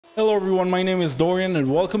Hello everyone, my name is Dorian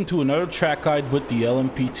and welcome to another track guide with the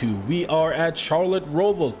LMP2. We are at Charlotte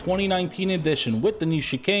Roval 2019 edition with the new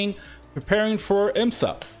chicane, preparing for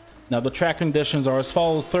IMSA. Now the track conditions are as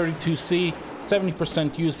follows: 32C,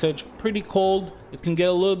 70% usage, pretty cold. It can get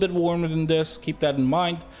a little bit warmer than this, keep that in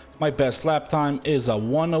mind. My best lap time is a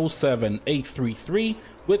 1:07.833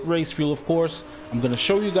 with race fuel, of course. I'm going to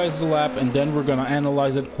show you guys the lap and then we're going to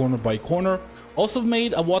analyze it corner by corner. Also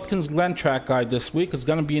made a Watkins Glen track guide this week. It's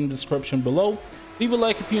going to be in the description below. Leave a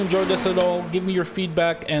like if you enjoyed this at all. Give me your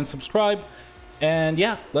feedback and subscribe. And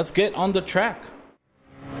yeah, let's get on the track.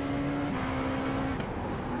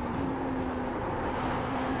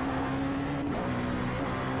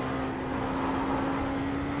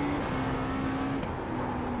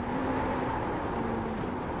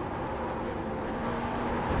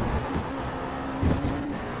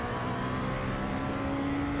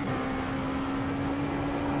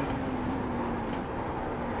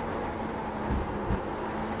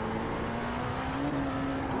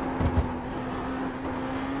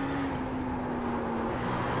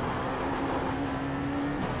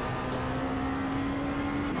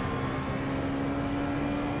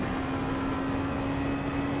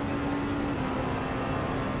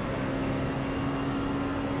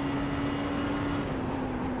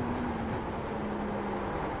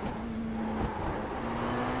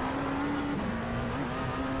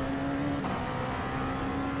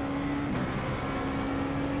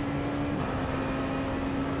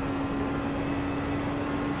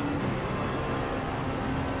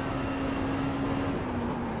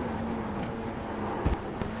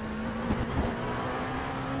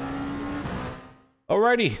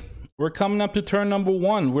 Alrighty, we're coming up to turn number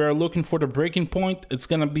 1. We're looking for the braking point. It's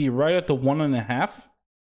gonna be right at the 1.5.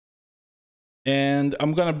 And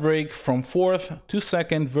I'm gonna brake from 4th to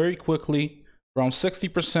 2nd very quickly, around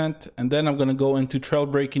 60%, and then I'm gonna go into trail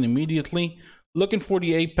braking immediately. Looking for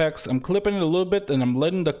the apex. I'm clipping it a little bit and I'm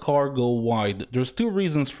letting the car go wide. There's two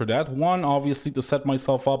reasons for that. One, obviously to set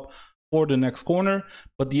myself up for the next corner,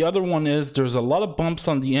 but the other one is there's a lot of bumps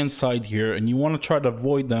on the inside here and you want to try to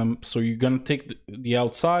avoid them, so you're going to take the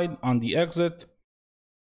outside on the exit,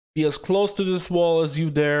 be as close to this wall as you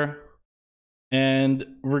dare, and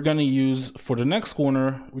we're going to use, for the next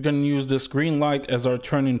corner, we're going to use this green light as our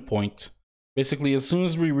turning point. Basically, as soon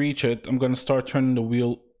as we reach it, I'm going to start turning the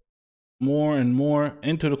wheel more and more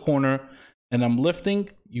into the corner, and I'm lifting.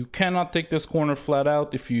 You cannot take this corner flat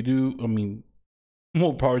out. If you do, I mean,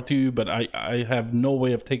 more power to you, but I have no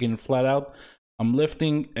way of taking it flat out. I'm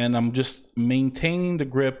lifting and I'm just maintaining the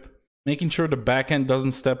grip, making sure the back end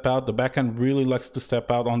doesn't step out. The back end really likes to step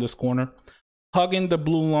out on this corner. Hugging the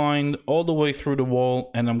blue line all the way through the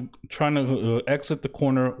wall, and I'm trying to exit the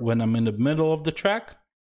corner when I'm in the middle of the track.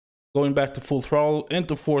 Going back to full throttle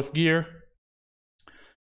into 4th gear.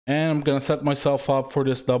 And I'm gonna set myself up for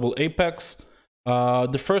this double apex.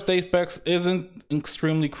 The first apex isn't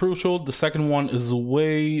extremely crucial. The second one is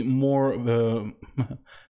way more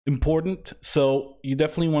important. So you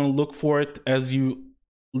definitely want to look for it as you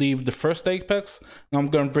leave the first apex. Now I'm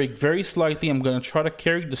going to brake very slightly. I'm going to try to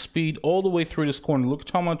carry the speed all the way through this corner. Look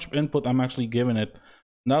at how much input I'm actually giving it.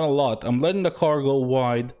 Not a lot. I'm letting the car go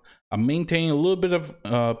wide. I'm maintaining a little bit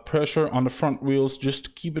of pressure on the front wheels just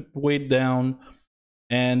to keep it weighed down.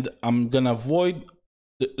 And I'm going to avoid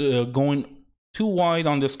going too wide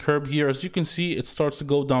on this curb here. As you can see, it starts to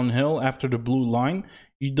go downhill after the blue line.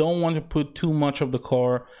 You don't want to put too much of the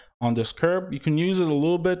car on this curb. You can use it a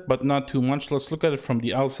little bit, but not too much. Let's look at it from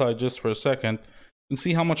the outside just for a second and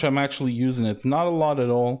see how much I'm actually using it. Not a lot at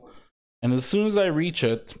all. And as soon as I reach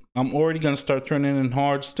it, I'm already going to start turning in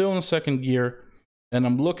hard, still in 2nd gear. And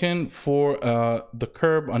I'm looking for the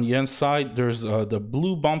curb on the inside. There's the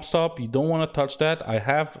blue bump stop. You don't want to touch that. I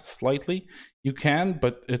have slightly. You can,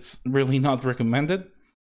 but it's really not recommended.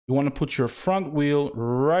 You want to put your front wheel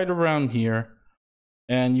right around here,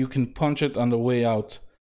 and you can punch it on the way out.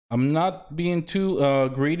 I'm not being too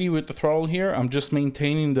greedy with the throttle here. I'm just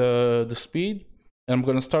maintaining the speed, and I'm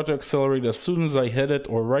going to start to accelerate as soon as I hit it,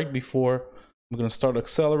 or right before. I'm going to start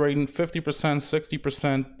accelerating 50%,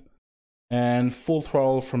 60%. And full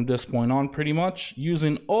throttle from this point on, pretty much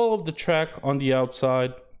using all of the track on the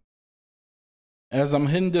outside. As I'm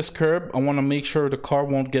hitting this curb, I want to make sure the car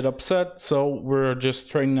won't get upset, so we're just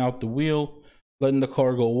straightening out the wheel, letting the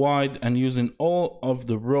car go wide, and using all of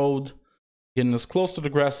the road, getting as close to the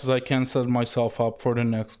grass as I can, set myself up for the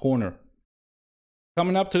next corner.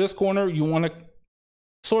 Coming up to this corner, you want to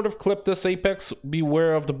sort of clip this apex,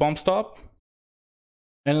 beware of the bump stop.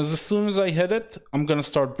 And as soon as I hit it, I'm going to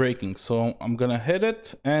start braking. So I'm going to hit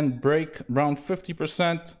it and brake around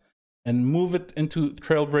 50% and move it into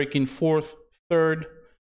trail braking 4th, 3rd,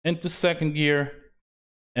 into second gear,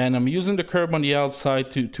 and I'm using the curb on the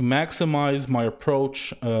outside to maximize my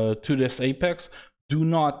approach to this apex. Do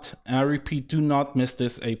not, I repeat, do not miss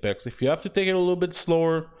this apex. If you have to take it a little bit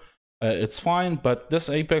slower, it's fine, but this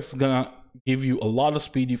apex is gonna give you a lot of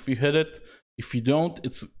speed if you hit it. If you don't,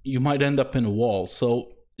 you might end up in a wall.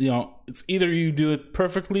 So, you know, it's either you do it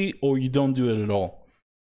perfectly or you don't do it at all.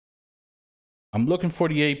 I'm looking for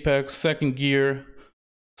the apex, second gear,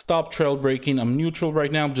 stop trail braking. I'm neutral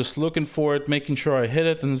right now. I'm just looking for it, making sure I hit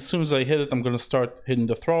it. And as soon as I hit it, I'm going to start hitting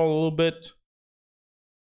the throttle a little bit.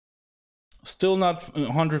 Still not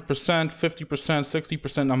 100%, 50%,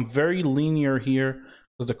 60%. I'm very linear here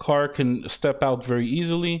because the car can step out very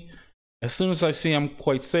easily. As soon as I see I'm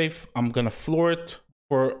quite safe, I'm going to floor it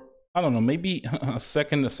for, I don't know, maybe a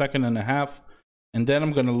second and a half. And then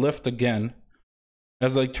I'm going to lift again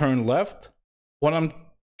as I turn left. What I'm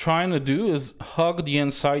trying to do is hug the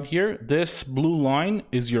inside here. This blue line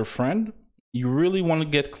is your friend. You really want to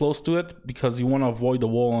get close to it because you want to avoid the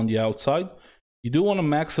wall on the outside. You do want to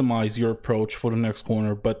maximize your approach for the next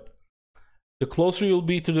corner, but the closer you'll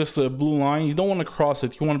be to this blue line, you don't want to cross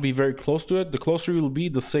it. You want to be very close to it. The closer you'll be,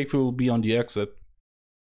 the safer you'll be on the exit.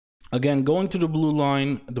 Again, going to the blue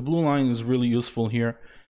line is really useful here.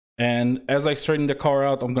 And as I straighten the car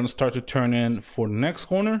out, I'm going to start to turn in for the next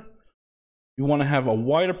corner. You want to have a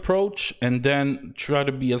wide approach and then try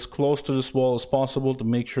to be as close to this wall as possible to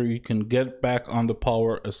make sure you can get back on the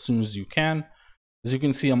power as soon as you can. As you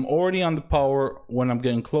can see, I'm already on the power when I'm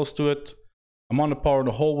getting close to it. I'm on the power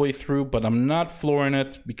the whole way through, but I'm not flooring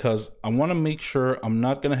it because I want to make sure I'm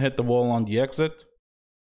not going to hit the wall on the exit.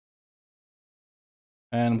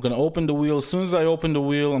 And I'm going to open the wheel. As soon as I open the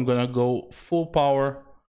wheel, I'm going to go full power.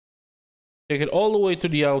 Take it all the way to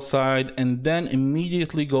the outside and then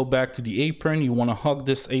immediately go back to the apron. You want to hug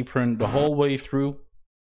this apron the whole way through.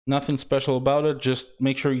 Nothing special about it. Just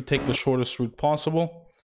make sure you take the shortest route possible.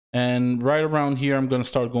 And right around here, I'm going to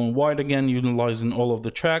start going wide again, utilizing all of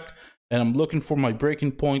the track. And I'm looking for my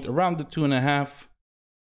braking point around the 2.5.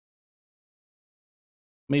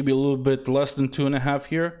 Maybe a little bit less than 2.5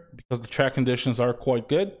 here because the track conditions are quite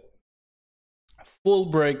good. Full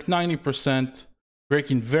brake, 90%.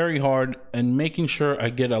 Braking very hard and making sure I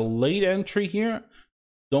get a late entry here.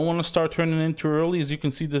 Don't want to start turning in too early. As you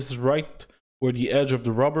can see, this is right where the edge of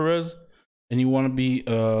the rubber is. And you want to be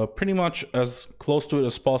pretty much as close to it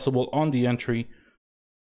as possible on the entry.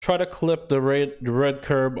 Try to clip the red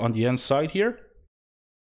curb on the inside here.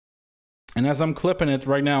 And as I'm clipping it,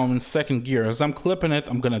 right now I'm in second gear. As I'm clipping it,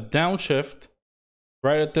 I'm going to downshift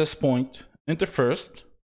right at this point into first.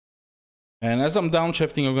 And as I'm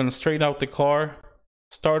downshifting, I'm going to straight out the car.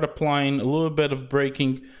 Start applying a little bit of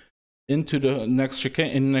braking into the next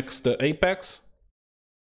chicane, next apex.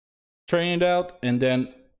 Straighten it out and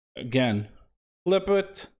then again flip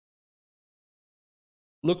it.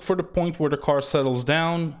 Look for the point where the car settles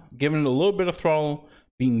down, giving it a little bit of throttle,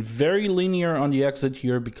 being very linear on the exit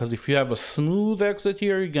here because if you have a smooth exit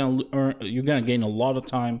here, you're gonna gain a lot of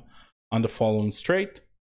time on the following straight.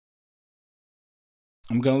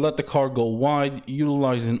 I'm gonna let the car go wide,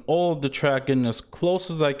 utilizing all of the track, getting as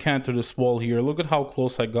close as I can to this wall here. Look at how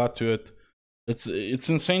close I got to it. It's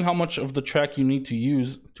insane how much of the track you need to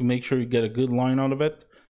use to make sure you get a good line out of it.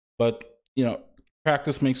 But you know,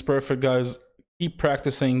 practice makes perfect, guys. Keep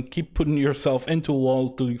practicing, keep putting yourself into a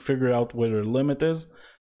wall to figure out where the limit is.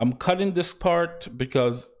 I'm cutting this part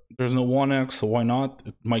because there's no 1x, so why not?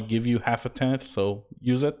 It might give you 1/10, so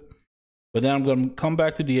use it. But then I'm going to come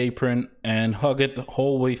back to the apron and hug it the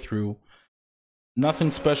whole way through. Nothing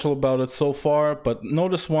special about it so far, but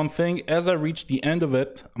notice one thing. As I reach the end of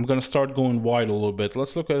it, I'm going to start going wide a little bit.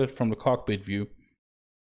 Let's look at it from the cockpit view.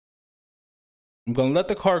 I'm going to let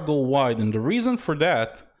the car go wide, and the reason for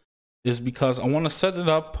that is because I want to set it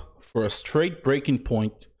up for a straight braking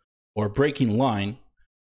point or braking line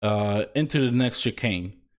into the next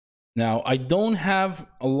chicane. Now, I don't have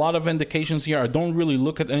a lot of indications here. I don't really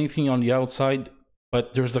look at anything on the outside,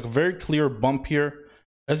 but there's a very clear bump here.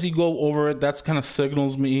 As you go over it, that kind of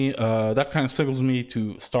signals me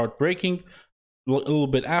to start braking a little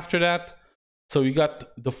bit after that. So you got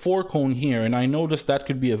the 4 cone here, and I noticed that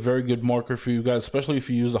could be a very good marker for you guys, especially if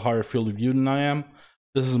you use a higher field of view than I am.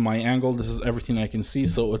 This is my angle, this is everything I can see,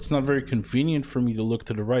 so it's not very convenient for me to look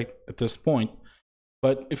to the right at this point.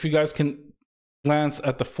 But if you guys can glance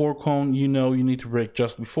at the 4 cone, you know you need to brake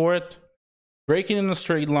just before it. Braking in a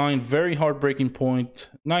straight line, very hard braking point,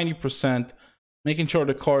 90%, making sure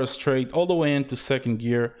the car is straight all the way into second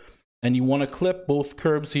gear. And you want to clip both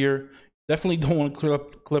curbs here. Definitely don't want to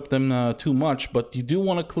clip them too much, but you do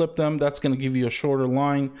want to clip them. That's going to give you a shorter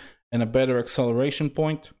line and a better acceleration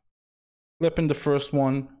point. flipping the first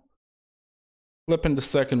one, flipping the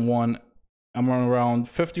second one. I'm on around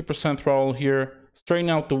 50% throttle here. Straighten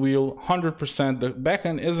out the wheel, 100%. The back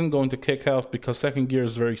end isn't going to kick out because second gear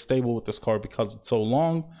is very stable with this car because it's so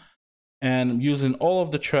long. And I'm using all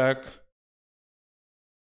of the track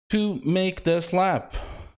to make this lap.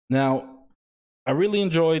 Now, I really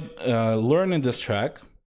enjoyed learning this track.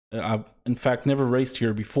 I've, in fact, never raced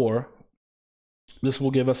here before. This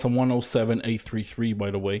will give us a 107.833, by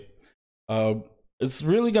the way. It's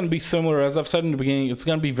really going to be similar, as I've said in the beginning, it's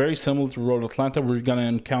going to be very similar to Road Atlanta, where you're going to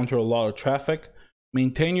encounter a lot of traffic.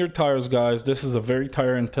 Maintain your tires, guys. This is a very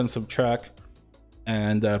tire-intensive track.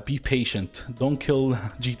 And be patient. Don't kill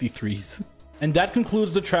GT3s. And that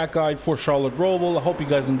concludes the track guide for Charlotte Roval. I hope you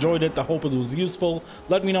guys enjoyed it. I hope it was useful.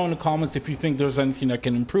 Let me know in the comments if you think there's anything I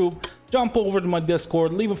can improve. Jump over to my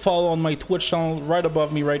Discord. Leave a follow on my Twitch channel right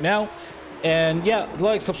above me right now. And yeah,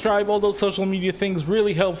 like, subscribe, all those social media things.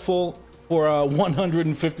 Really helpful for a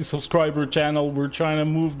 150 subscriber channel. We're trying to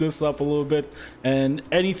move this up a little bit. And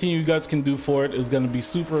anything you guys can do for it is going to be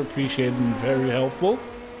super appreciated and very helpful.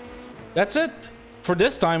 That's it. For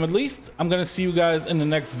this time, at least. I'm going to see you guys in the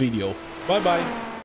next video. Bye-bye.